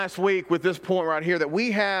Last week with this point right here that we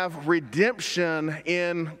have redemption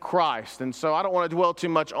in Christ. And so I don't want to dwell too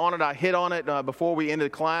much on it. I hit on it before we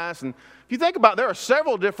ended class. And if you think about it, there are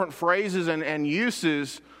several different phrases and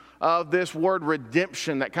uses of this word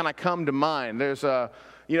redemption that kind of come to mind. There's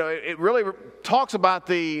it really talks about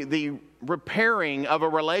the repairing of a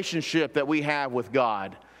relationship that we have with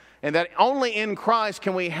God. And that only in Christ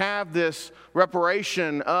can we have this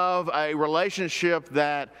reparation of a relationship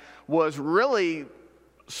that was really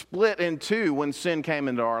split in two when sin came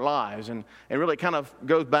into our lives. And really kind of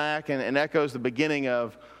goes back and echoes the beginning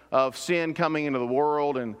of sin coming into the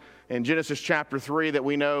world. And in Genesis chapter 3 that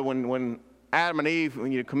we know when Adam and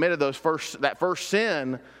Eve committed that first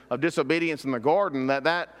sin of disobedience in the garden,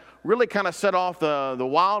 that really kind of set off the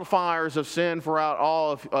wildfires of sin throughout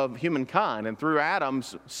all of humankind. And through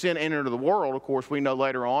Adam's sin entered the world, of course, we know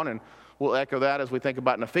later on, and we'll echo that as we think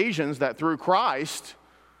about in Ephesians, that through Christ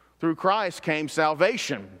came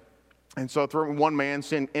salvation. And so through one man,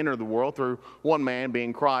 sin entered the world. Through one man,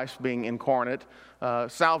 being Christ, being incarnate,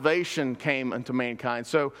 salvation came unto mankind.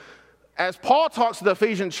 So as Paul talks to the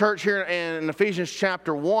Ephesian church here in Ephesians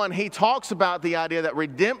chapter 1, he talks about the idea that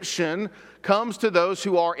redemption comes to those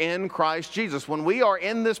who are in Christ Jesus. When we are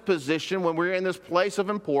in this position, when we're in this place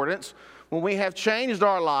of importance, when we have changed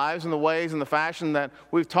our lives in the ways and the fashion that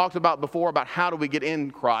we've talked about before about how do we get in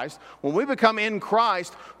Christ, when we become in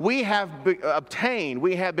Christ, we have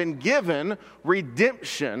we have been given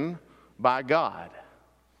redemption by God.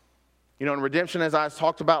 And redemption, as I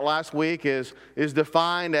talked about last week, is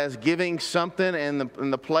defined as giving something in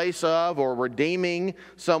the place of, or redeeming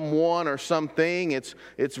someone or something.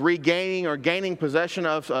 It's regaining or gaining possession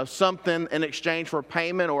of something in exchange for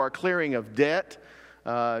payment or a clearing of debt.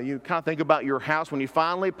 You kind of think about your house. When you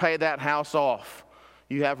finally pay that house off,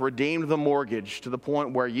 you have redeemed the mortgage to the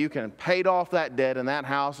point where you can pay off that debt and that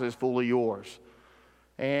house is fully yours.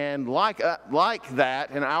 And like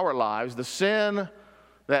that in our lives, the sin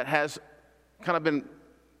that has kind of been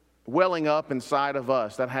welling up inside of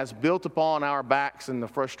us, that has built upon our backs, and the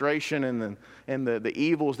frustration and the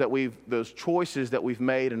evils that those choices that we've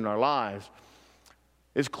made in our lives,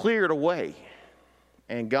 is cleared away.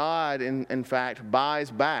 And God, in fact,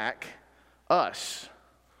 buys back us.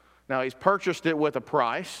 Now, He's purchased it with a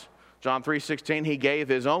price. John 3:16, He gave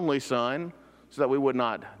His only Son so that we would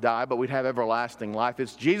not die, but we'd have everlasting life.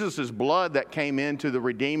 It's Jesus' blood that came into the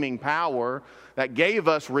redeeming power that gave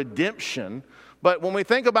us redemption. But when we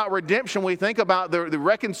think about redemption, we think about the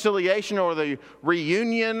reconciliation or the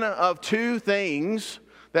reunion of two things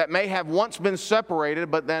that may have once been separated,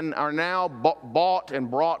 but then are now bought and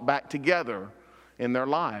brought back together in their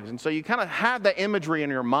lives. And so you kind of have that imagery in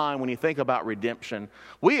your mind when you think about redemption.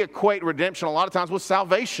 We equate redemption a lot of times with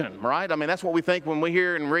salvation, right? I mean, that's what we think when we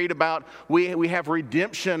hear and read about we have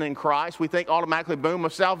redemption in Christ. We think automatically, boom,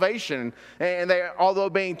 of salvation. And they, although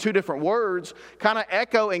being two different words, kind of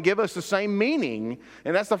echo and give us the same meaning.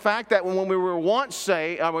 And that's the fact that when we were once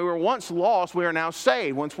lost, we are now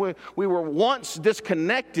saved. Once we were once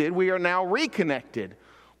disconnected, we are now reconnected.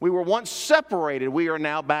 We were once separated, we are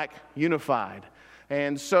now back unified.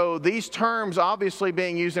 And so these terms, obviously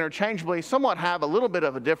being used interchangeably, somewhat have a little bit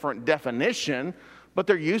of a different definition, but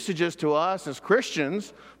their usages to us as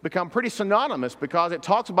Christians become pretty synonymous because it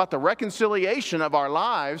talks about the reconciliation of our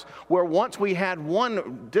lives where once we had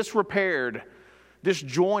one disrepaired,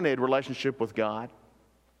 disjointed relationship with God,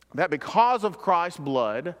 that because of Christ's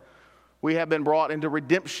blood, we have been brought into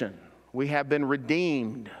redemption. We have been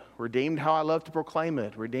redeemed. Redeemed how I love to proclaim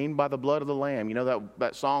it. Redeemed by the blood of the Lamb. You know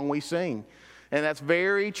that song we sing. And that's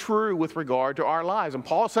very true with regard to our lives. And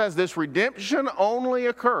Paul says this redemption only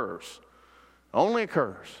occurs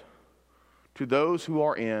to those who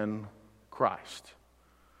are in Christ.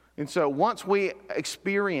 And so once we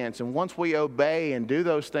experience and once we obey and do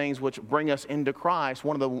those things which bring us into Christ,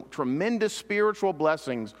 one of the tremendous spiritual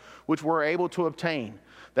blessings which we're able to obtain,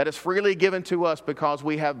 that is freely given to us because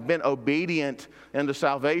we have been obedient into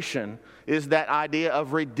salvation, is that idea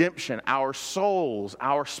of redemption. Our souls,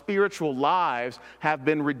 our spiritual lives have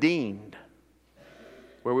been redeemed.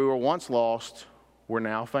 Where we were once lost, we're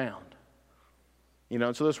now found.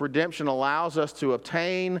 So this redemption allows us to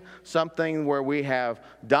obtain something where we have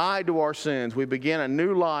died to our sins. We begin a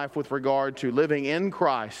new life with regard to living in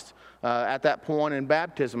Christ at that point in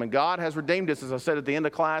baptism. And God has redeemed us, as I said at the end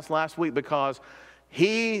of class last week, because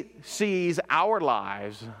He sees our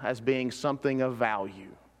lives as being something of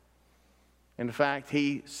value. In fact,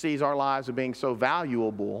 He sees our lives as being so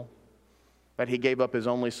valuable that He gave up His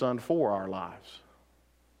only Son for our lives.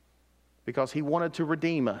 Because He wanted to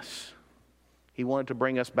redeem us. He wanted to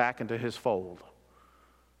bring us back into His fold.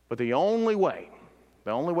 But the only way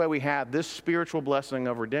The only way we have this spiritual blessing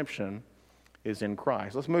of redemption is in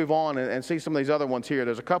Christ. Let's move on and see some of these other ones here.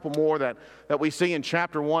 There's a couple more that we see in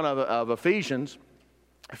chapter 1 of Ephesians.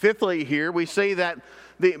 Fifthly, here we see that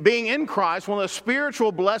being in Christ, one of the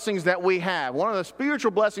spiritual blessings that we have, one of the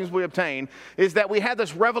spiritual blessings we obtain is that we have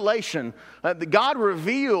this revelation that God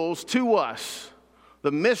reveals to us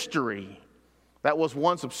the mystery that was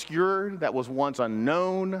once obscured, that was once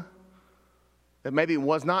unknown, that maybe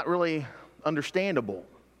was not really understandable.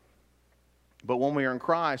 But when we are in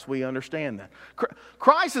Christ, we understand that.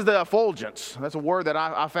 Christ is the effulgence. That's a word that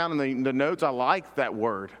I found in the notes. I like that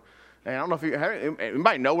word. And I don't know if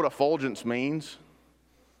anybody know what effulgence means?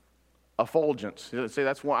 Effulgence. See,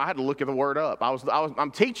 that's why I had to look at the word up. I'm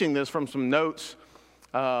teaching this from some notes.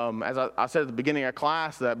 As I said at the beginning of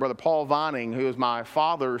class, that Brother Paul Vining, who is my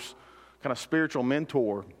father's kind of spiritual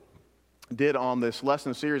mentor, did on this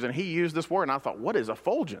lesson series, and he used this word, and I thought, what is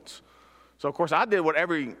effulgence? So, of course, I did what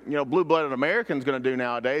every blue-blooded American is going to do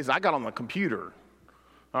nowadays. I got on the computer.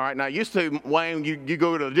 All right, now used to, Wayne, you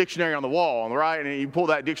go to the dictionary on the wall, right, and you pull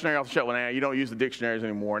that dictionary off the shelf. Well, now you don't use the dictionaries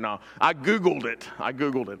anymore. No, I Googled it.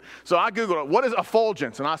 So I Googled it. What is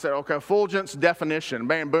effulgence? And I said, okay, effulgence definition.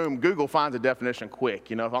 Bam, boom, Google finds a definition quick.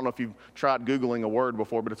 I don't know if you've tried Googling a word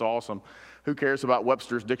before, but it's awesome. Who cares about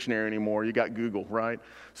Webster's dictionary anymore? You got Google, right?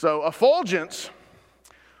 So effulgence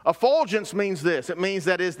means this. It means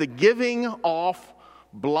that is the giving off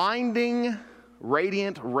blinding,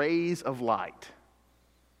 radiant rays of light.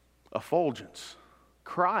 Effulgence.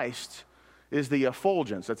 Christ is the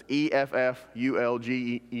effulgence. That's E-F-F-U-L-G-E-N-C-E.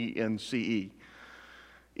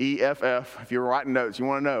 E-F-F, if you're writing notes, you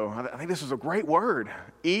want to know. I think this is a great word.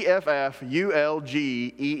 E-F-F-U-L-G-E-N-C,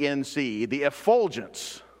 the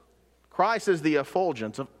effulgence. Christ is the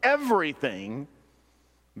effulgence of everything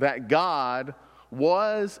that God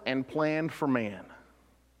was and planned for man.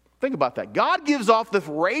 Think about that. God gives off this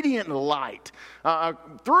radiant light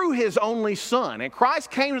through his only Son. And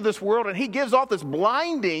Christ came to this world and he gives off this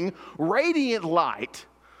blinding, radiant light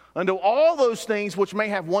unto all those things which may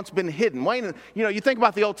have once been hidden. Wayne, you think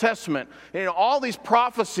about the Old Testament, all these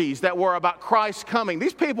prophecies that were about Christ coming.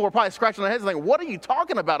 These people were probably scratching their heads and thinking, what are you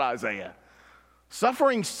talking about, Isaiah?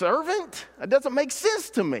 Suffering servant? That doesn't make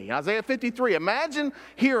sense to me. Isaiah 53. Imagine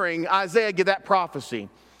hearing Isaiah give that prophecy.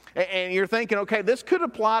 And you're thinking, okay, this could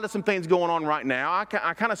apply to some things going on right now. I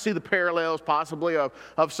kind of see the parallels possibly of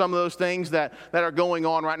some of those things that are going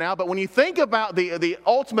on right now. But when you think about the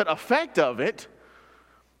ultimate effect of it,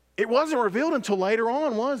 it wasn't revealed until later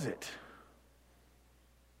on, was it?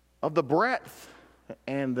 Of the breadth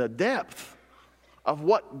and the depth of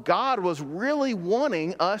what God was really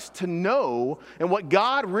wanting us to know and what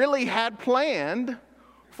God really had planned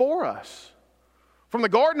for us. From the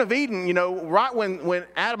Garden of Eden, right when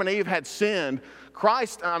Adam and Eve had sinned,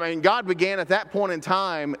 God began at that point in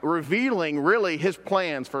time revealing really his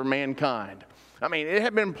plans for mankind. It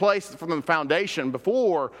had been placed from the foundation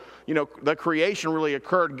before, the creation really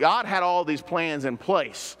occurred. God had all these plans in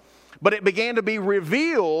place. But it began to be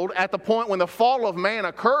revealed at the point when the fall of man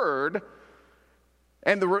occurred.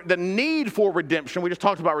 And the need for redemption, we just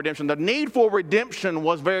talked about redemption, the need for redemption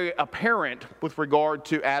was very apparent with regard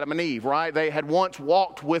to Adam and Eve, right? They had once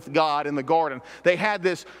walked with God in the garden. They had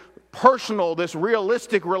this personal, this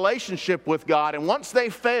realistic relationship with God. And once they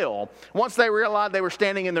fell, once they realized they were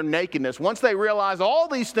standing in their nakedness, once they realized all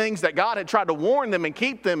these things that God had tried to warn them and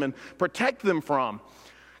keep them and protect them from,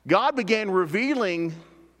 God began revealing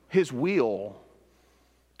his will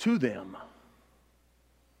to them,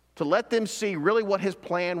 to let them see really what his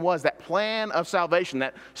plan was. That plan of salvation,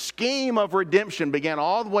 that scheme of redemption began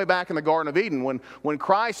all the way back in the Garden of Eden when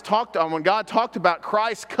God talked about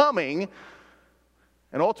Christ coming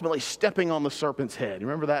and ultimately stepping on the serpent's head. You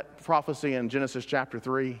remember that prophecy in Genesis chapter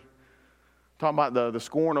 3? Talking about the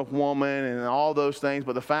scorn of woman and all those things,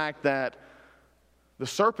 but the fact that the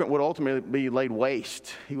serpent would ultimately be laid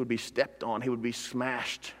waste. He would be stepped on. He would be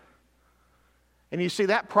smashed. And you see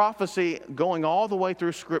that prophecy going all the way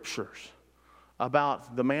through scriptures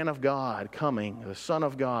about the man of God coming, the Son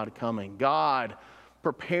of God coming, God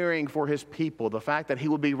preparing for his people, the fact that he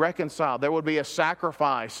would be reconciled, there would be a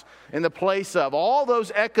sacrifice in the place of. All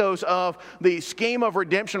those echoes of the scheme of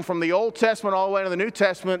redemption from the Old Testament all the way to the New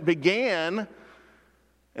Testament began,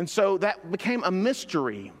 and so that became a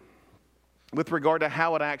mystery with regard to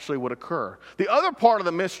how it actually would occur. The other part of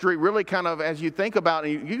the mystery really kind of, as you think about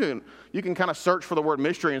it, you can kind of search for the word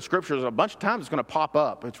mystery in Scripture. A bunch of times it's going to pop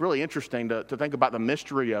up. It's really interesting to think about the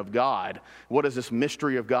mystery of God. What is this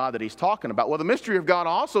mystery of God that he's talking about? Well, the mystery of God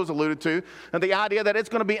also is alluded to, and the idea that it's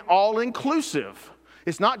going to be all-inclusive.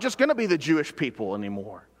 It's not just going to be the Jewish people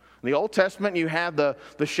anymore. In the Old Testament, you have the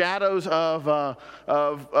shadows of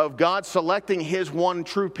God selecting his one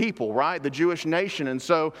true people, right? The Jewish nation. And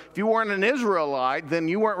so if you weren't an Israelite, then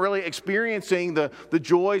you weren't really experiencing the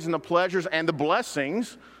joys and the pleasures and the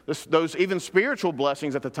blessings, those even spiritual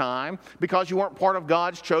blessings at the time, because you weren't part of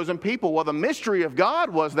God's chosen people. Well, the mystery of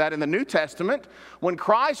God was that in the New Testament, when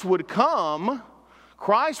Christ would come,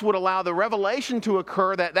 Christ would allow the revelation to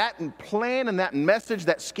occur that plan and that message,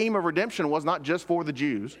 that scheme of redemption was not just for the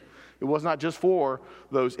Jews. It was not just for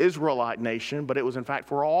those Israelite nation, but it was in fact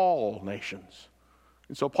for all nations.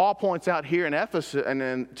 And so Paul points out here in Ephesus, and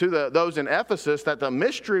then to those in Ephesus, that the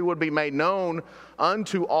mystery would be made known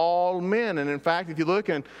unto all men. And in fact, if you look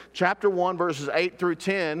in chapter 1, verses 8 through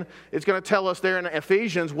 10, it's going to tell us there in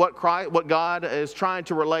Ephesians what God is trying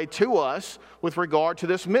to relay to us with regard to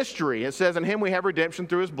this mystery. It says, in him we have redemption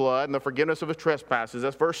through his blood and the forgiveness of his trespasses.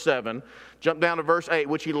 That's verse 7. Jump down to verse 8,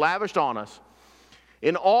 which he lavished on us.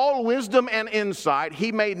 In all wisdom and insight,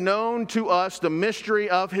 he made known to us the mystery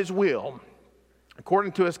of his will,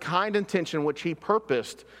 according to his kind intention which he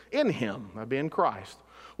purposed in him, that being Christ,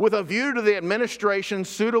 with a view to the administration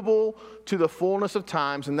suitable to the fullness of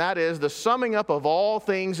times, and that is the summing up of all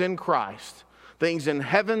things in Christ, things in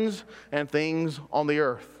heavens and things on the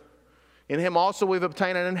earth. In him also we've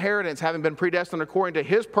obtained an inheritance, having been predestined according to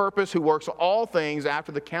his purpose, who works all things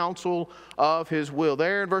after the counsel of his will.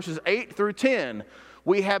 There in verses 8 through 10,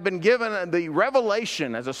 we have been given the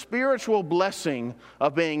revelation as a spiritual blessing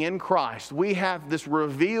of being in Christ. We have this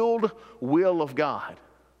revealed will of God.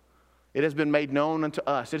 It has been made known unto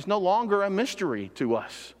us. It's no longer a mystery to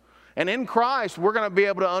us. And in Christ, we're going to be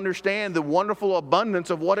able to understand the wonderful abundance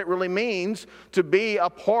of what it really means to be a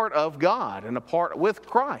part of God and a part with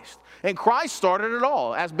Christ. And Christ started it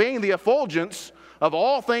all as being the effulgence of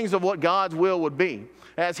all things of what God's will would be.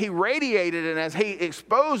 As he radiated and as he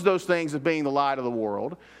exposed those things as being the light of the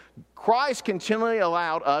world, Christ continually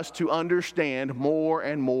allowed us to understand more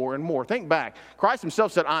and more and more. Think back. Christ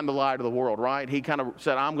himself said, I'm the light of the world, right? He kind of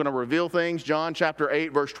said, I'm going to reveal things. John chapter 8,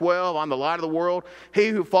 verse 12, I'm the light of the world. He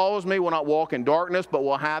who follows me will not walk in darkness, but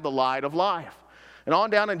will have the light of life. And on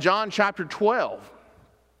down in John chapter 12,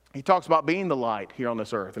 he talks about being the light here on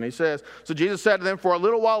this earth. And he says, so Jesus said to them, for a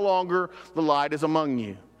little while longer, the light is among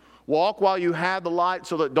you. Walk while you have the light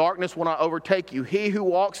so that darkness will not overtake you. He who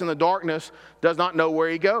walks in the darkness does not know where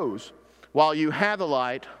he goes. While you have the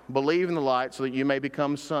light, believe in the light so that you may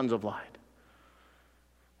become sons of light.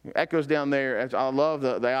 It echoes down there. I love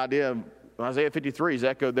the idea of Isaiah 53 is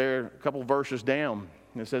echoed there a couple verses down.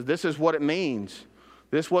 It says, this is what it means.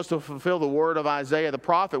 This was to fulfill the word of Isaiah the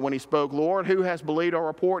prophet when he spoke, Lord, who has believed our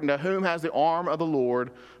report, and to whom has the arm of the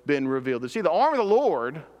Lord been revealed? You see, the arm of the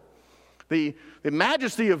Lord, the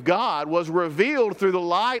majesty of God, was revealed through the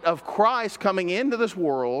light of Christ coming into this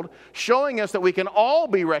world, showing us that we can all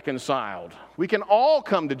be reconciled. We can all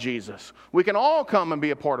come to Jesus. We can all come and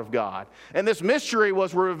be a part of God. And this mystery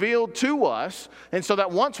was revealed to us, and so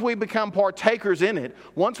that once we become partakers in it,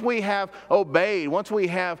 once we have obeyed, once we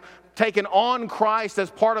have taken on Christ as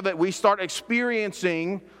part of it, we start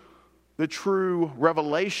experiencing the true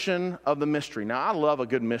revelation of the mystery. Now, I love a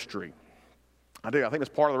good mystery. I do. I think that's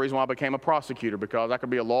part of the reason why I became a prosecutor, because I could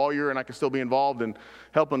be a lawyer and I could still be involved in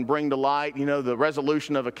helping bring to light, the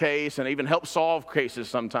resolution of a case and even help solve cases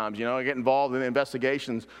sometimes. I get involved in the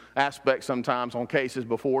investigations aspect sometimes on cases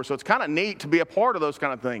before. So it's kind of neat to be a part of those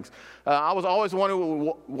kind of things. I was always the one who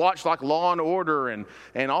would watch like Law and Order and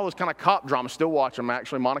all those kind of cop dramas. Still watch them,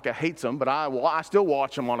 actually. Monica hates them, but I still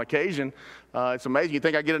watch them on occasion. It's amazing. You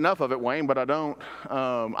think I get enough of it, Wayne, but I don't.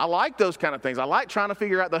 I like those kind of things. I like trying to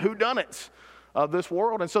figure out the whodunits of this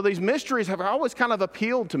world. And so these mysteries have always kind of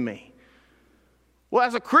appealed to me. Well,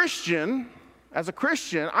 as a Christian,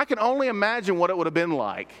 I can only imagine what it would have been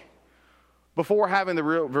like before having the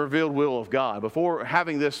revealed will of God, before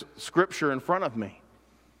having this scripture in front of me.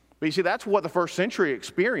 But you see, that's what the first century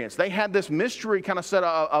experienced. They had this mystery kind of set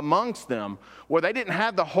amongst them where they didn't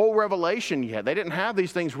have the whole revelation yet. They didn't have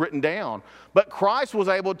these things written down. But Christ was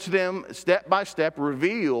able to them, step by step,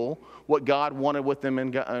 reveal what God wanted with them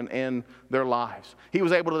in their lives. He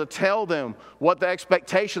was able to tell them what the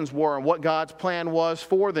expectations were and what God's plan was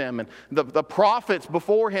for them. And the prophets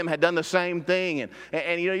before him had done the same thing.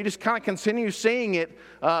 And you just kind of continue seeing it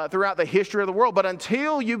throughout the history of the world. But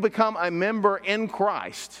until you become a member in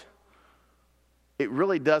Christ, it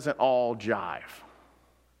really doesn't all jive.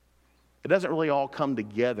 It doesn't really all come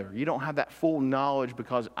together. You don't have that full knowledge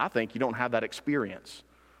because I think you don't have that experience.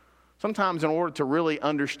 Sometimes in order to really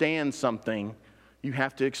understand something, you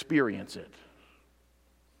have to experience it.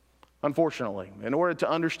 Unfortunately, in order to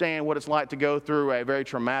understand what it's like to go through a very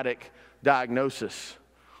traumatic diagnosis,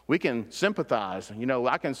 We can sympathize.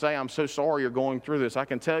 I can say, I'm so sorry you're going through this. I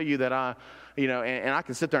can tell you that and I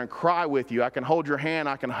can sit there and cry with you. I can hold your hand.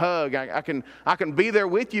 I can hug. I can be there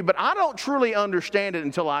with you, but I don't truly understand it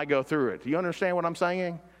until I go through it. Do you understand what I'm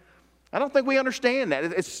saying? I don't think we understand that.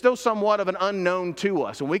 It's still somewhat of an unknown to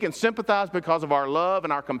us. And we can sympathize because of our love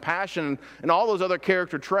and our compassion and all those other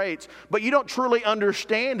character traits, but you don't truly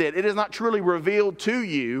understand it. It is not truly revealed to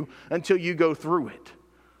you until you go through it.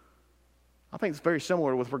 I think it's very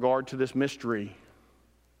similar with regard to this mystery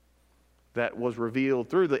that was revealed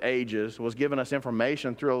through the ages, was given us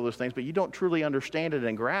information through all those things, but you don't truly understand it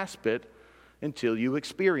and grasp it until you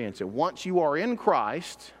experience it. Once you are in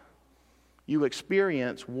Christ, you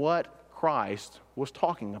experience what Christ was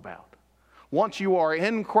talking about. Once you are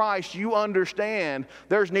in Christ, you understand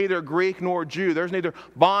there's neither Greek nor Jew, there's neither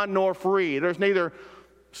bond nor free, there's neither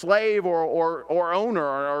slave or owner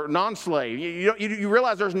or non-slave. You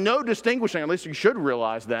realize there's no distinguishing, at least you should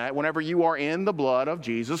realize that, whenever you are in the blood of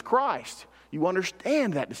Jesus Christ. You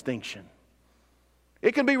understand that distinction.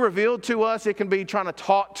 It can be revealed to us, it can be trying to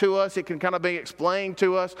taught to us, it can kind of be explained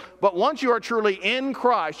to us, but once you are truly in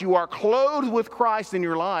Christ, you are clothed with Christ in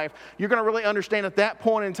your life, you're going to really understand at that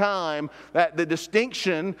point in time that the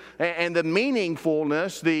distinction and the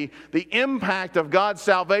meaningfulness, the impact of God's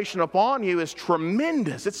salvation upon you is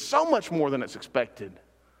tremendous. It's so much more than it's expected.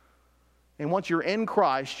 And once you're in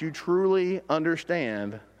Christ, you truly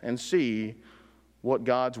understand and see what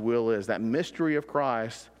God's will is. That mystery of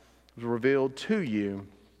Christ was revealed to you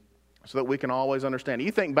so that we can always understand. You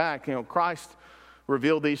think back, Christ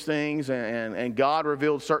revealed these things and God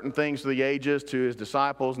revealed certain things to the ages to his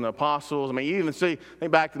disciples and the apostles. I mean, you even think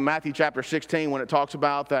back to Matthew chapter 16 when it talks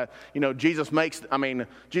about that, Jesus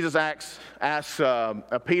asks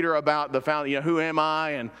Peter about the found, who am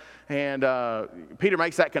I? And Peter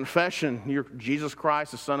makes that confession, you're Jesus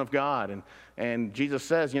Christ, the Son of God. And Jesus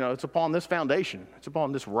says, it's upon this foundation, it's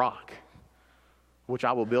upon this rock, which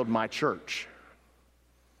I will build my church.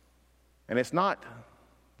 And it's not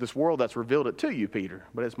this world that's revealed it to you, Peter,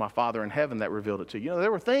 but it's my Father in heaven that revealed it to you.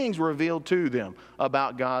 There were things revealed to them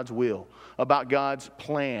about God's will, about God's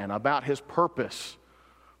plan, about his purpose.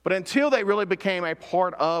 But until they really became a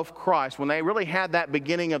part of Christ, when they really had that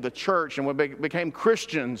beginning of the church and when they became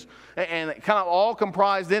Christians and it kind of all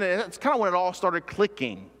comprised in it, it's kind of when it all started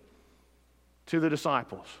clicking to the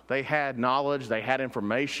disciples. They had knowledge, they had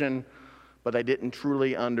information, but they didn't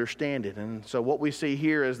truly understand it. And so what we see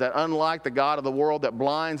here is that unlike the God of the world that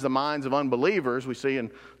blinds the minds of unbelievers, we see in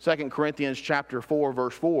 2 Corinthians chapter 4,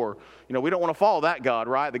 verse 4, we don't want to follow that God,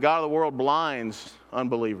 right? The God of the world blinds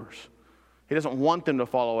unbelievers. He doesn't want them to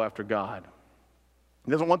follow after God.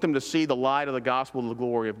 He doesn't want them to see the light of the gospel of the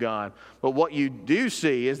glory of God. But what you do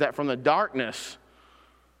see is that from the darkness,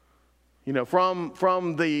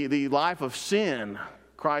 from the life of sin,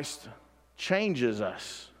 Christ changes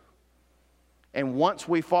us. And once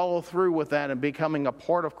we follow through with that and becoming a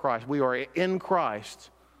part of Christ, we are in Christ,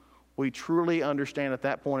 we truly understand at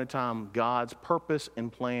that point in time God's purpose and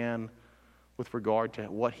plan with regard to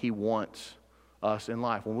what he wants us in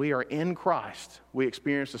life. When we are in Christ, we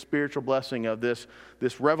experience the spiritual blessing of this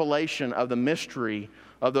revelation of the mystery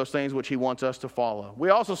of those things which he wants us to follow.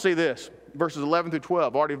 We also see this, verses 11 through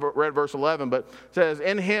 12. Already read verse 11, but it says,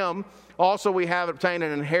 in him also we have obtained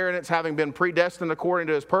an inheritance, having been predestined according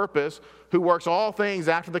to his purpose, who works all things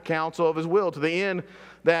after the counsel of his will, to the end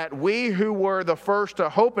that we who were the first to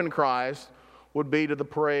hope in Christ would be to the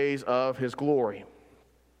praise of his glory.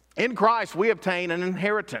 In Christ we obtain an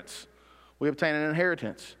inheritance. We obtain an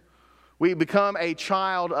inheritance. We become a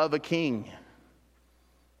child of a king.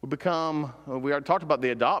 We already talked about the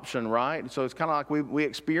adoption, right? So it's kind of like we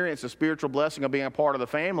experience the spiritual blessing of being a part of the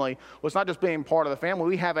family. Well, it's not just being part of the family.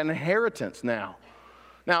 We have an inheritance now.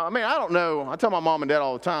 Now, I don't know. I tell my mom and dad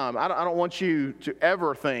all the time, I don't want you to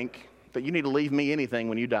ever think that you need to leave me anything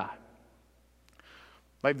when you die.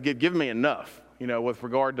 They've given me enough, with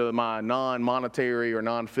regard to my non-monetary or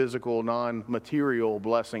non-physical, non-material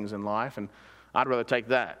blessings in life, and I'd rather take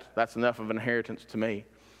that. That's enough of an inheritance to me.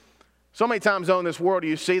 So many times in this world,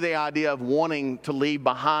 you see the idea of wanting to leave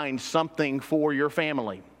behind something for your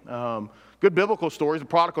family. Good biblical stories. The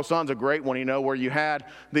prodigal son's a great one, where you had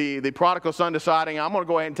the prodigal son deciding, I'm going to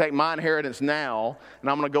go ahead and take my inheritance now, and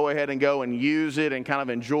I'm going to go ahead and go and use it and kind of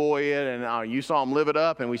enjoy it. And you saw him live it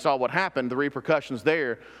up, and we saw what happened, the repercussions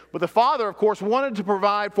there. But the father, of course, wanted to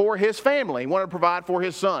provide for his family. He wanted to provide for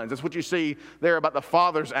his sons. That's what you see there about the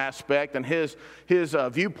father's aspect and his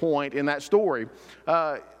viewpoint in that story.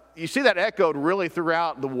 You see that echoed really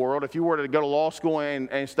throughout the world. If you were to go to law school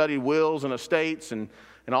and study wills and estates and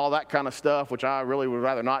all that kind of stuff, which I really would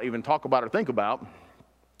rather not even talk about or think about,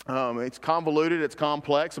 It's convoluted, it's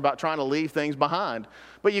complex about trying to leave things behind.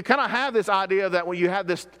 But you kind of have this idea that when you have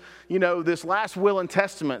this, this last will and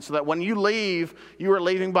testament, so that when you leave, you are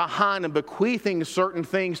leaving behind and bequeathing certain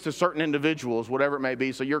things to certain individuals, whatever it may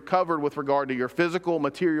be. So you're covered with regard to your physical,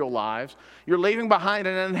 material lives. You're leaving behind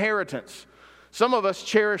an inheritance. Some of us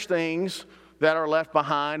cherish things that are left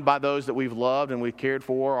behind by those that we've loved and we've cared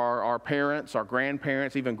for, our parents, our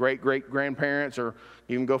grandparents, even great-great-grandparents, or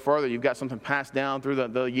even go further, you've got something passed down through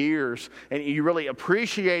the years, and you really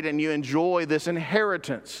appreciate and you enjoy this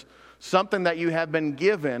inheritance, something that you have been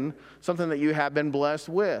given, something that you have been blessed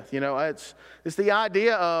with. It's the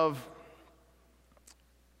idea of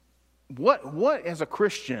what as a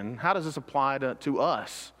Christian, how does this apply to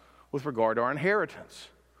us with regard to our inheritance?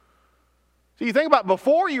 So you think about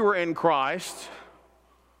before you were in Christ,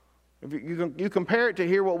 if you compare it to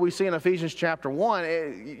here what we see in Ephesians chapter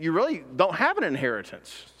 1, you really don't have an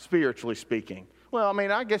inheritance, spiritually speaking. Well,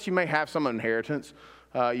 I guess you may have some inheritance.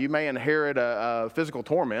 You may inherit a physical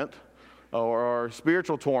torment or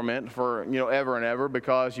spiritual torment for ever and ever,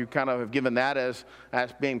 because you kind of have given that as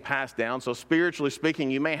being passed down. So spiritually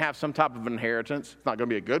speaking, you may have some type of inheritance. It's not going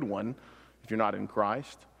to be a good one if you're not in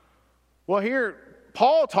Christ. Well, here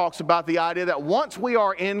Paul talks about the idea that once we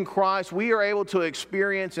are in Christ, we are able to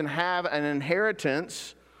experience and have an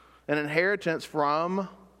inheritance from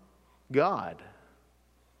God.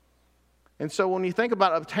 And so when you think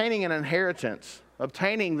about obtaining an inheritance,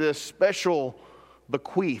 obtaining this special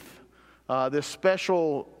bequeath, this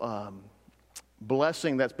special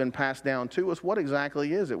blessing that's been passed down to us, what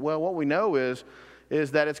exactly is it? Well, what we know is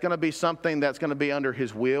that it's going to be something that's going to be under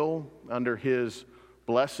His will, under His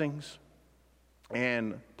blessings.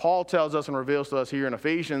 And Paul tells us and reveals to us here in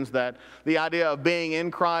Ephesians that the idea of being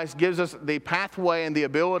in Christ gives us the pathway and the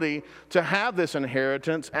ability to have this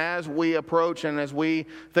inheritance as we approach and as we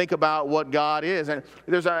think about what God is. And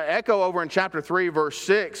there's an echo over in chapter 3, verse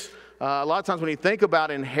 6. A lot of times when you think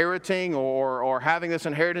about inheriting or having this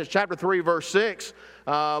inheritance, chapter 3, verse 6,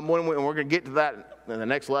 we're going to get to that in the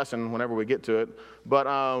next lesson whenever we get to it. But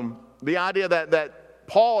the idea that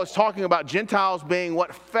Paul is talking about Gentiles being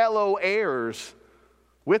what fellow heirs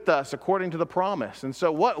with us according to the promise. And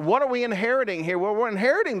so what are we inheriting here? Well, we're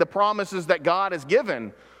inheriting the promises that God has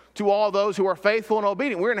given to all those who are faithful and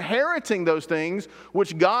obedient. We're inheriting those things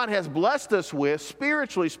which God has blessed us with,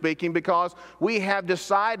 spiritually speaking, because we have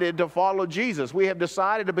decided to follow Jesus. We have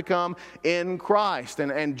decided to become in Christ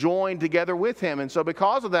and join together with Him. And so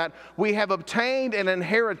because of that, we have obtained an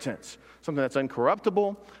inheritance, something that's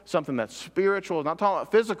incorruptible, something that's spiritual. We're not talking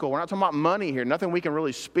about physical. We're not talking about money here. Nothing we can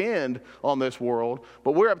really spend on this world.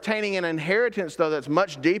 But we're obtaining an inheritance, though, that's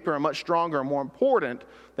much deeper and much stronger and more important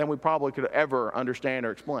than we probably could ever understand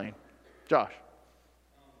or explain. Josh.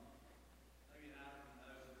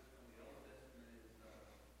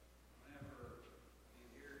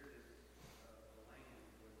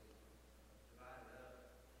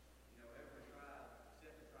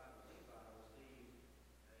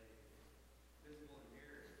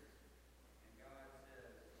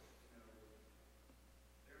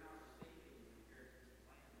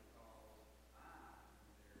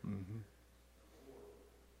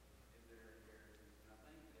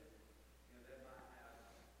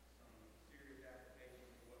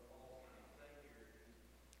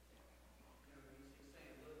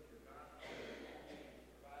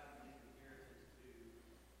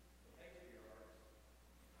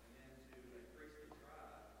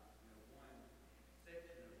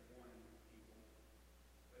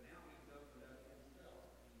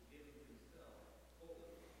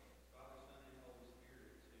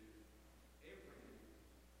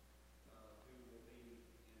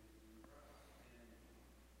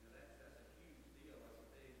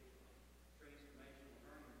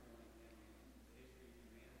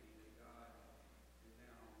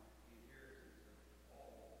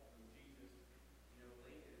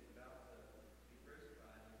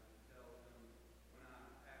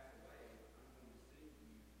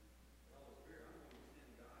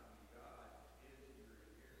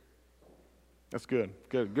 That's good.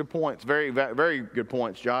 Good points. Very, very good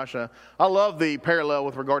points, Josh. I love the parallel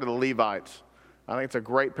with regard to the Levites. I think it's a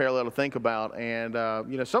great parallel to think about. And,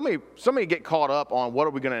 so many get caught up on what are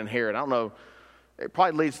we going to inherit. I don't know. It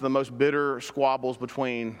probably leads to the most bitter squabbles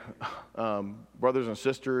between brothers and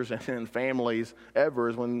sisters and families ever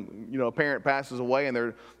is when, a parent passes away and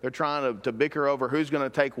they're trying to bicker over who's going to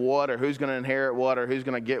take what or who's going to inherit what or who's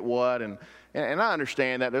going to get what. And I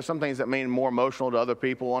understand that. There's some things that mean more emotional to other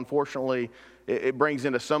people. Unfortunately, it brings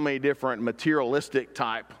into so many different materialistic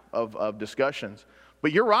type of discussions.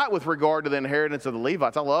 But you're right with regard to the inheritance of the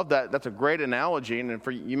Levites. I love that. That's a great analogy, and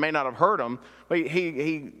you may not have heard him, but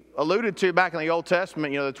he alluded to back in the Old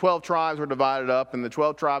Testament, the 12 tribes were divided up, and the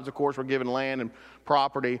 12 tribes, of course, were given land and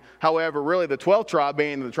property. However, really the 12th tribe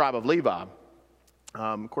being the tribe of Levi.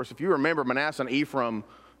 Of course, if you remember, Manasseh and Ephraim,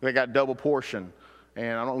 they got double portion.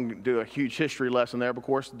 And I don't do a huge history lesson there, but of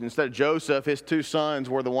course, instead of Joseph, his 2 sons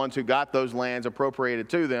were the ones who got those lands appropriated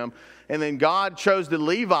to them. And then God chose the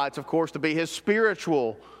Levites, of course, to be his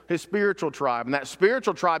spiritual tribe. And that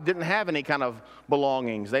spiritual tribe didn't have any kind of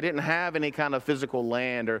belongings. They didn't have any kind of physical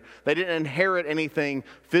land, or they didn't inherit anything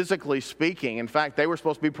physically speaking. In fact, they were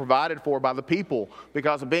supposed to be provided for by the people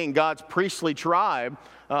because of being God's priestly tribe.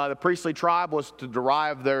 The priestly tribe was to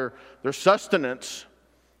derive their sustenance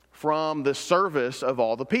from the service of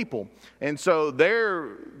all the people. And so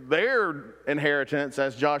their inheritance,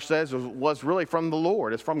 as Josh says, was really from the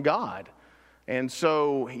Lord. It's from God. And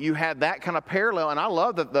so you had that kind of parallel. And I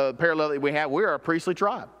love that the parallel that we have. We are a priestly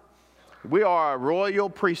tribe. We are a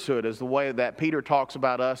royal priesthood, is the way that Peter talks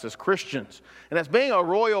about us as Christians. And as being a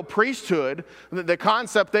royal priesthood, the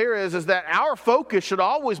concept there is that our focus should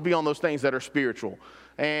always be on those things that are spiritual.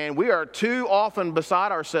 And we are too often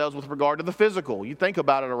beside ourselves with regard to the physical. You think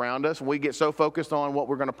about it around us, and we get so focused on what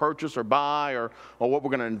we're going to purchase or buy or what we're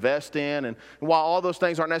going to invest in. And while all those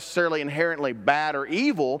things aren't necessarily inherently bad or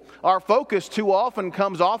evil, our focus too often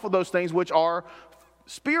comes off of those things which are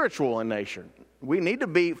spiritual in nature. We need to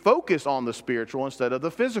be focused on the spiritual instead of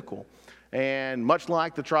the physical. And much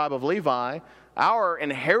like the tribe of Levi, our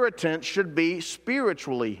inheritance should be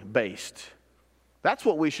spiritually based. That's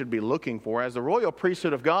what we should be looking for. As the royal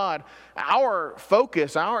priesthood of God, our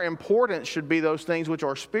focus, our importance should be those things which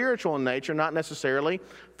are spiritual in nature, not necessarily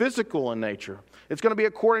physical in nature. It's going to be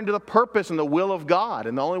according to the purpose and the will of God.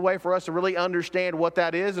 And the only way for us to really understand what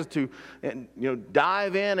that is to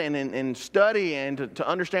dive in and study and to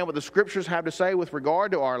understand what the Scriptures have to say with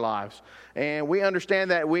regard to our lives. And we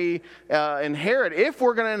understand that we inherit, if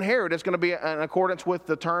we're going to inherit, it's going to be in accordance with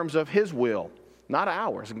the terms of His will, not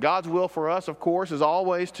ours. And God's will for us, of course, is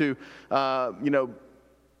always to,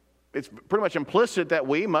 it's pretty much implicit that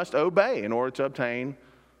we must obey in order to obtain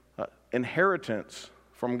inheritance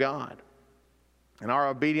from God. And our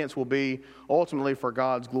obedience will be ultimately for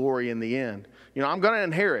God's glory in the end. I'm going to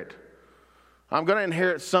inherit. I'm going to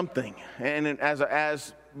inherit something. And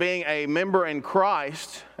as being a member in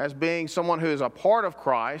Christ, as being someone who is a part of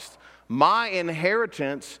Christ, my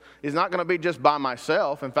inheritance is not going to be just by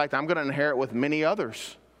myself. In fact, I'm going to inherit with many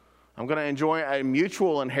others. I'm going to enjoy a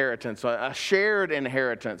mutual inheritance, a shared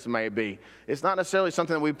inheritance maybe. It's not necessarily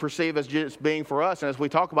something that we perceive as just being for us. And as we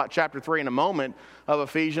talk about chapter 3 in a moment of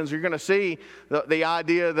Ephesians, you're going to see the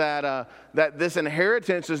idea that this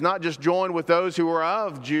inheritance is not just joined with those who are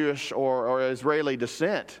of Jewish or Israeli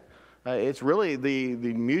descent. It's really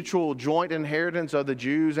the mutual joint inheritance of the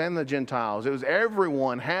Jews and the Gentiles. It was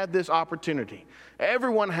everyone had this opportunity.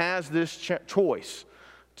 Everyone has this choice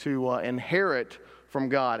to inherit from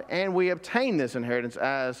God. And we obtain this inheritance,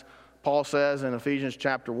 as Paul says in Ephesians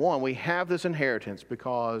chapter 1. We have this inheritance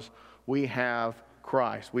because we have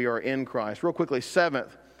Christ. We are in Christ. Real quickly,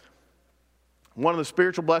 seventh, one of the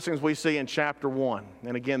spiritual blessings we see in chapter 1.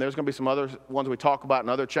 And again, there's going to be some other ones we talk about in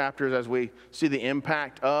other chapters as we see the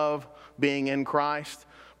impact of being in Christ.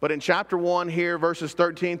 But in chapter 1 here, verses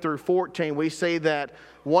 13 through 14, we see that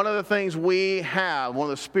one of the things we have, one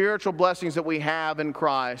of the spiritual blessings that we have in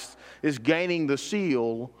Christ is gaining the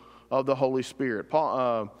seal of the Holy Spirit.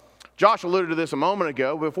 Josh alluded to this a moment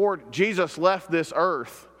ago. Before Jesus left this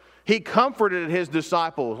earth, He comforted His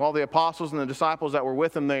disciples, all the apostles and the disciples that were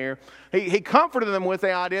with Him there. He comforted them with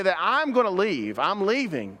the idea that I'm going to leave. I'm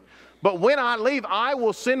leaving. But when I leave, I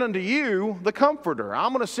will send unto you the Comforter.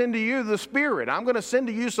 I'm going to send to you the Spirit. I'm going to send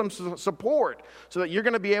to you some support so that you're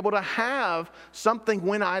going to be able to have something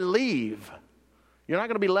when I leave. You're not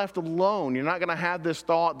going to be left alone. You're not going to have this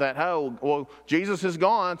thought that, oh, well, Jesus is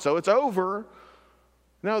gone, so it's over.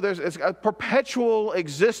 No, it's a perpetual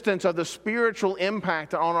existence of the spiritual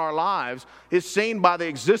impact on our lives is seen by the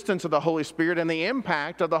existence of the Holy Spirit and the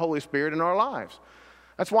impact of the Holy Spirit in our lives.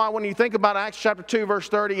 That's why when you think about Acts chapter 2, verse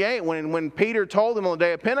 38, when Peter told them on the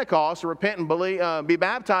day of Pentecost to repent and believe, be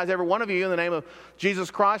baptized, every one of you, in the name of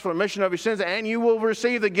Jesus Christ for the remission of your sins, and you will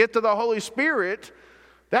receive the gift of the Holy Spirit,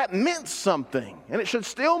 that meant something, and it should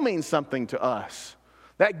still mean something to us.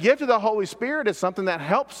 That gift of the Holy Spirit is something that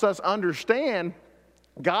helps us understand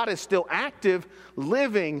God is still active,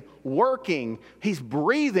 living, working. He's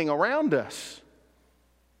breathing around us.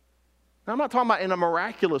 Now, I'm not talking about in a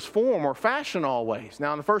miraculous form or fashion always.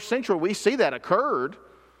 Now, in the first century, we see that occurred.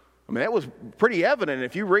 I mean, that was pretty evident.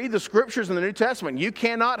 If you read the scriptures in the New Testament, you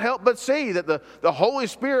cannot help but see that the Holy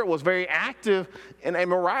Spirit was very active in a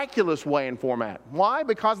miraculous way and format. Why?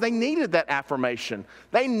 Because they needed that affirmation.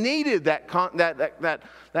 They needed that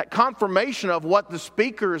confirmation of what the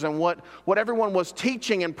speakers and what everyone was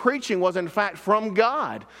teaching and preaching was in fact from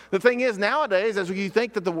God. The thing is, nowadays, as you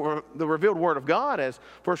think that the revealed Word of God, as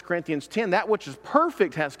 1 Corinthians 10, that which is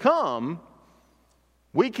perfect has come,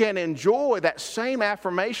 we can enjoy that same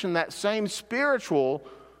affirmation, that same spiritual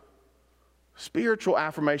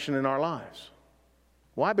affirmation in our lives.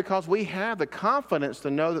 Why? Because we have the confidence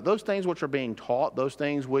to know that those things which are being taught, those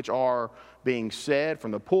things which are being said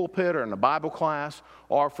from the pulpit or in the Bible class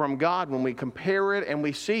are from God when we compare it and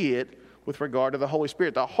we see it with regard to the Holy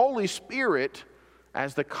Spirit. The Holy Spirit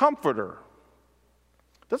as the comforter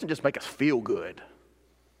doesn't just make us feel good.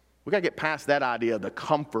 We've got to get past that idea of the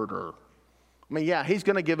comforter. I mean, yeah, he's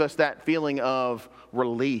going to give us that feeling of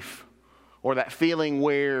relief or that feeling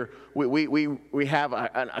where we have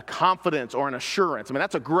a confidence or an assurance. I mean,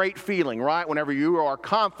 that's a great feeling, right? Whenever you are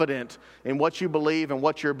confident in what you believe and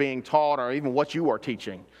what you're being taught or even what you are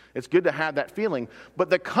teaching. It's good to have that feeling. But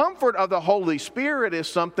the comfort of the Holy Spirit is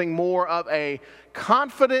something more of a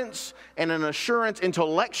confidence and an assurance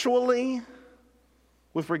intellectually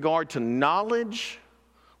with regard to knowledge,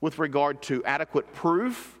 with regard to adequate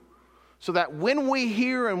proof. So that when we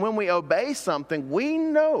hear and when we obey something, we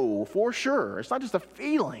know for sure. It's not just a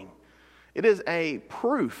feeling. It is a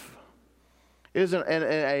proof. It is an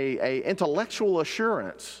intellectual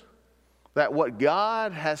assurance that what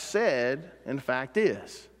God has said, in fact,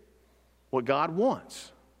 is. What God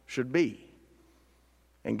wants should be.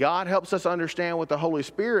 And God helps us understand with the Holy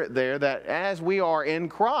Spirit there that as we are in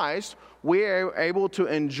Christ, we are able to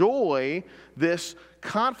enjoy this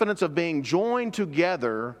confidence of being joined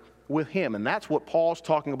together with Him. And that's what Paul's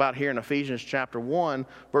talking about here in Ephesians chapter 1,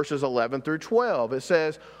 verses 11 through 12. It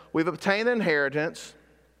says, we've obtained an inheritance.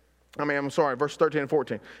 Verse 13 and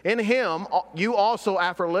 14. In Him, you also,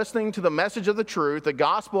 after listening to the message of the truth, the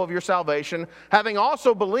gospel of your salvation, having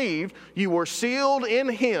also believed, you were sealed in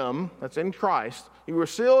Him, that's in Christ, you were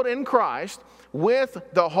sealed in Christ with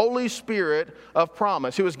the Holy Spirit of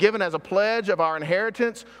promise, who was given as a pledge of our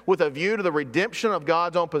inheritance with a view to the redemption of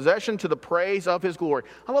God's own possession to the praise of His glory.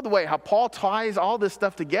 I love the way how Paul ties all this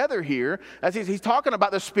stuff together here as he's talking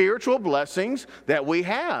about the spiritual blessings that we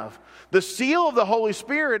have. The seal of the Holy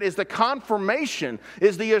Spirit is the confirmation,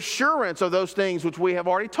 is the assurance of those things which we have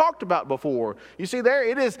already talked about before. You see there,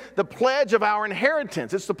 it is the pledge of our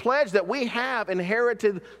inheritance. It's the pledge that we have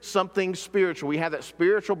inherited something spiritual. We have that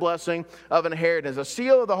spiritual blessing of inheritance. A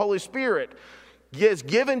seal of the Holy Spirit is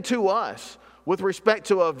given to us with respect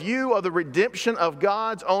to a view of the redemption of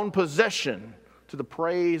God's own possession to the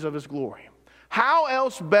praise of His glory. How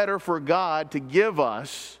else better for God to give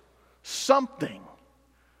us something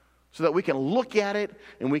so that we can look at it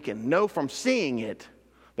and we can know from seeing it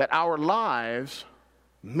that our lives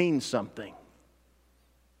mean something?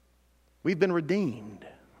 We've been redeemed.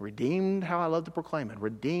 Redeemed, how I love to proclaim it.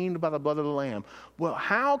 Redeemed by the blood of the Lamb. Well,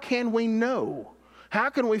 how can we know? How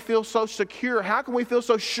can we feel so secure? How can we feel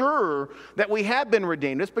so sure that we have been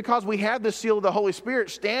redeemed? It's because we have the seal of the Holy Spirit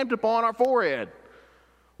stamped upon our forehead.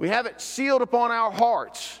 We have it sealed upon our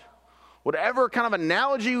hearts. Whatever kind of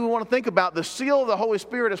analogy we want to think about, the seal of the Holy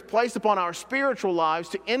Spirit is placed upon our spiritual lives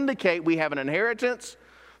to indicate we have an inheritance,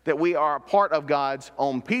 that we are a part of God's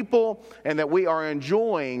own people, and that we are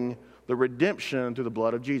enjoying the redemption through the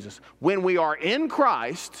blood of Jesus. When we are in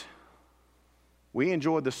Christ, we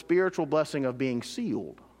enjoy the spiritual blessing of being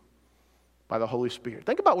sealed by the Holy Spirit.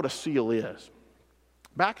 Think about what a seal is.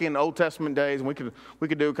 Back in Old Testament days, and we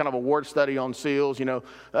could do kind of a word study on seals.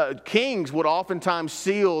 Kings would oftentimes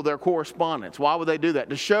seal their correspondence. Why would they do that?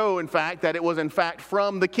 To show, in fact, that it was in fact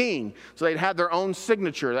from the king. So they'd have their own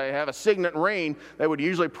signature. They'd have a signet ring. They would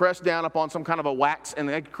usually press down upon some kind of a wax, and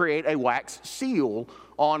they'd create a wax seal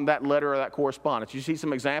on that letter or that correspondence. You see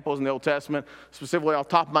some examples in the Old Testament, specifically off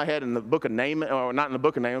the top of my head in the book of Naaman, or not in the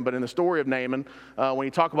book of Naaman, but in the story of Naaman, when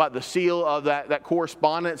you talk about the seal of that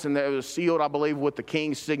correspondence, and it was sealed, I believe, with the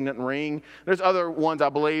king's signet and ring. There's other ones, I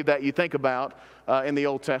believe, that you think about in the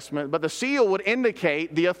Old Testament. But the seal would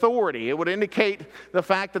indicate the authority. It would indicate the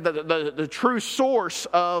fact that the true source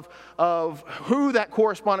of who that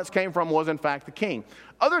correspondence came from was, in fact, the king.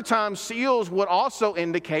 Other times, seals would also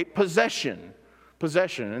indicate possession.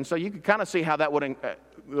 And so you can kind of see how that would,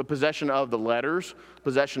 the possession of the letters,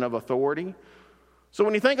 possession of authority. So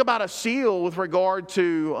when you think about a seal with regard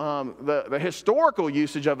to the historical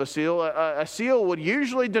usage of a seal would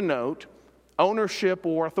usually denote ownership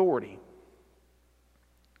or authority.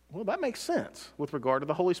 Well, that makes sense with regard to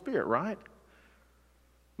the Holy Spirit, right?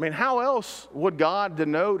 I I mean, how else would God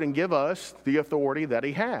denote and give us the authority that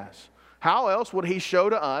he has? How else would he show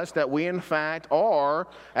to us that we in fact are,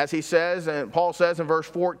 as he says, and Paul says in verse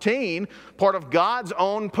 14, part of God's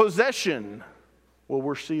own possession? Well,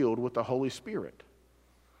 we're sealed with the Holy Spirit.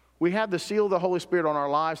 We have the seal of the Holy Spirit on our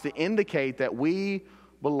lives to indicate that we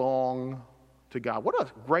belong to God. What a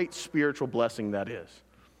great spiritual blessing that is.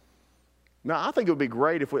 Now, I think it would be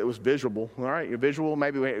great if it was visual, all right? Visual,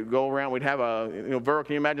 maybe we'd go around, we'd have Verl,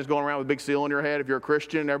 can you imagine just going around with a big seal on your head if you're a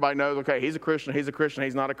Christian? Everybody knows, okay, he's a Christian,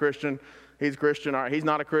 he's not a Christian, he's a Christian, all right, he's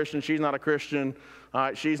not a Christian, she's not a Christian, all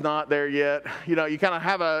right, she's not there yet. You kind of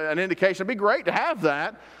have an indication. It'd be great to have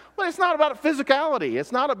that, but it's not about physicality.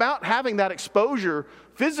 It's not about having that exposure,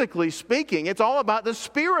 physically speaking. It's all about the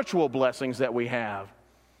spiritual blessings that we have.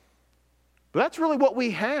 But that's really what we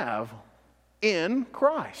have in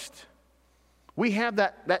Christ. We have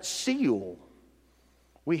that seal.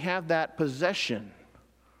 We have that possession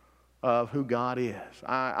of who God is.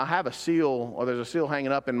 I have a seal, or there's a seal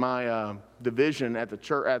hanging up in my division at the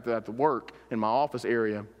church, at the work in my office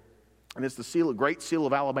area, and it's the seal, Great Seal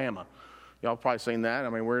of Alabama. Y'all have probably seen that. I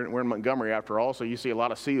mean, we're in Montgomery after all, so you see a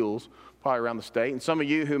lot of seals probably around the state. And some of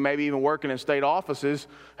you who maybe even working in state offices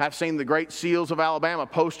have seen the Great Seals of Alabama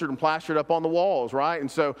postered and plastered up on the walls, right? And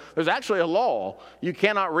so there's actually a law. You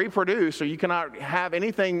cannot reproduce or you cannot have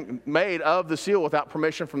anything made of the seal without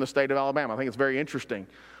permission from the state of Alabama. I think it's very interesting.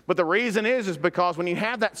 But the reason is because when you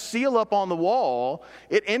have that seal up on the wall,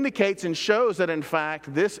 it indicates and shows that, in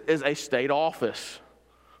fact, this is a state office.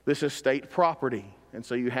 This is state property. And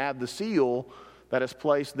so you have the seal that is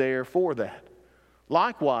placed there for that.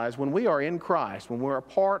 Likewise, when we are in Christ, when we're a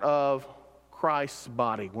part of Christ's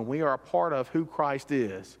body, when we are a part of who Christ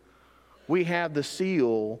is, we have the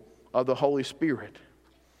seal of the Holy Spirit.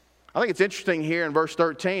 I think it's interesting here in verse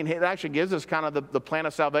 13, it actually gives us kind of the plan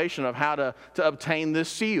of salvation of how to obtain this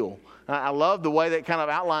seal. I love the way that kind of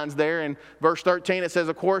outlines there. In verse 13, it says,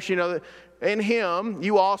 of course, that in him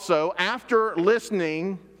you also, after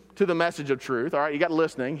listening to the message of truth, all right, you got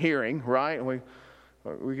listening, hearing, right?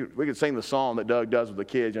 We could sing the song that Doug does with the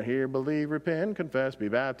kids. Hear, believe, repent, confess, be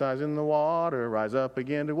baptized in the water, rise up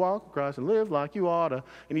again to walk with Christ and live like you oughta.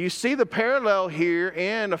 And you see the parallel here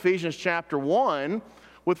in Ephesians chapter 1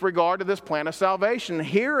 with regard to this plan of salvation,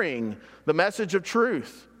 hearing the message of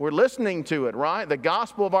truth. We're listening to it, right? The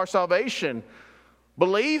gospel of our salvation,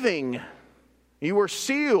 believing you were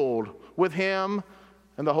sealed with him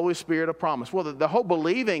and the Holy Spirit of promise. Well, the whole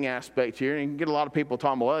believing aspect here, and you can get a lot of people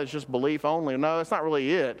talking, well, it's just belief only. No, that's not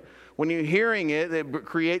really it. When you're hearing it, it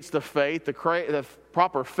creates the faith, the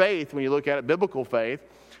proper faith, when you look at it, biblical faith,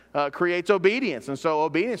 creates obedience. And so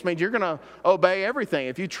obedience means you're going to obey everything.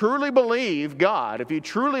 If you truly believe God, if you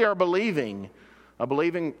truly are believing, a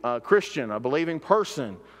believing Christian, a believing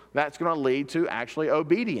person, that's going to lead to actually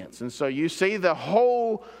obedience. And so you see the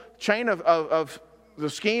whole chain of the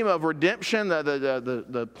scheme of redemption,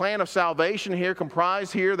 the plan of salvation here,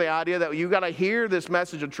 comprised here, the idea that you got to hear this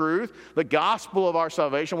message of truth, the gospel of our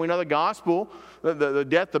salvation. We know the gospel, the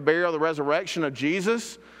death, the burial, the resurrection of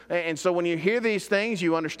Jesus. And so when you hear these things,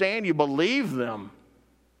 you understand, you believe them.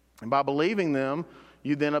 And by believing them,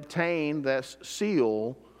 you then obtain this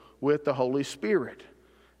seal with the Holy Spirit.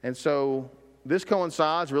 And so this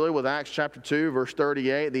coincides really with Acts chapter 2, verse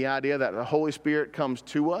 38, the idea that the Holy Spirit comes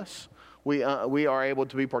to us. We are able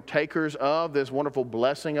to be partakers of this wonderful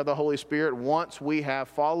blessing of the Holy Spirit once we have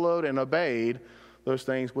followed and obeyed those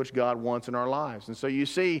things which God wants in our lives. And so you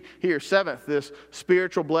see here, seventh, this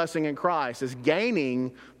spiritual blessing in Christ is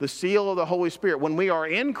gaining the seal of the Holy Spirit. When we are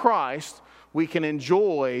in Christ, we can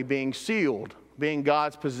enjoy being sealed, being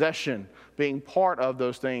God's possession, being part of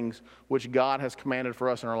those things which God has commanded for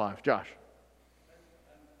us in our life. Josh.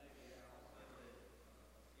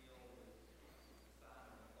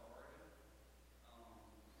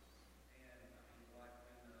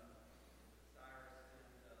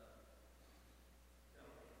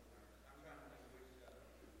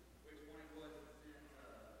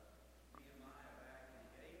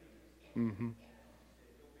 Mm-hmm.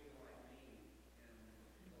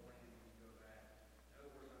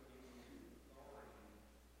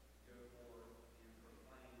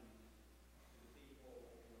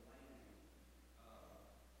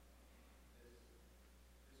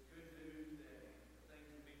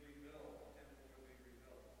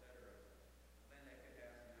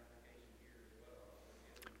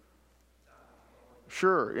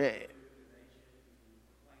 Sure.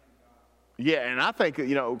 Yeah, and I think,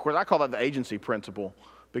 of course, I call that the agency principle,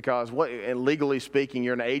 because legally speaking,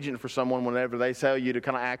 you're an agent for someone whenever they tell you to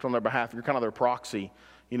kind of act on their behalf. You're kind of their proxy.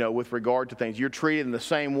 with regard to things. You're treated in the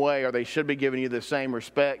same way, or they should be giving you the same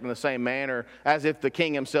respect in the same manner as if the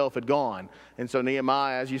king himself had gone. And so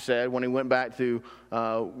Nehemiah, as you said, when he went back to,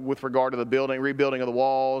 with regard to the rebuilding of the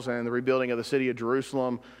walls and the rebuilding of the city of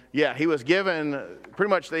Jerusalem, he was given pretty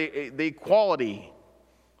much the equality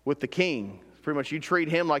with the king. Pretty much you treat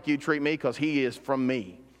him like you treat me because he is from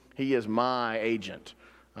me. He is my agent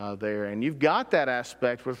there. And you've got that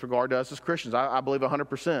aspect with regard to us as Christians. I believe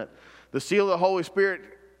 100%. The seal of the Holy Spirit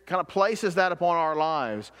kind of places that upon our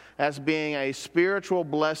lives as being a spiritual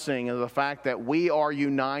blessing of the fact that we are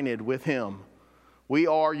united with Him. We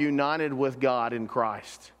are united with God in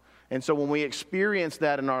Christ. And so when we experience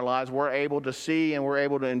that in our lives, we're able to see and we're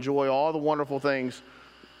able to enjoy all the wonderful things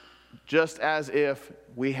just as if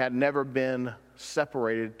we had never been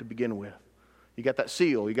separated to begin with. You got that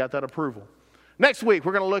seal, you got that approval. Next week,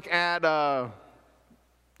 we're going to look at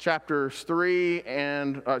chapters 2, 3,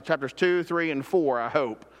 and 4, I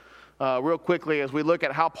hope. Real quickly as we look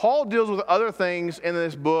at how Paul deals with other things in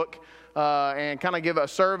this book and kind of give a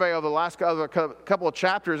survey of the last couple of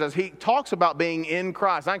chapters as he talks about being in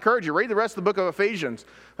Christ. I encourage you, read the rest of the book of Ephesians.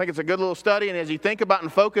 I think it's a good little study, and as you think about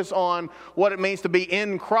and focus on what it means to be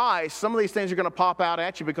in Christ, some of these things are going to pop out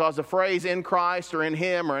at you because the phrase in Christ or in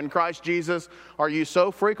Him or in Christ Jesus are used so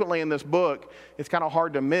frequently in this book, it's kind of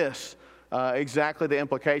hard to miss exactly the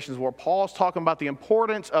implications where Paul's talking about the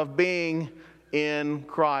importance of being in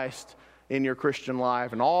Christ in your Christian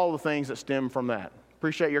life and all the things that stem from that.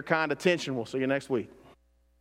 Appreciate your kind attention. We'll see you next week.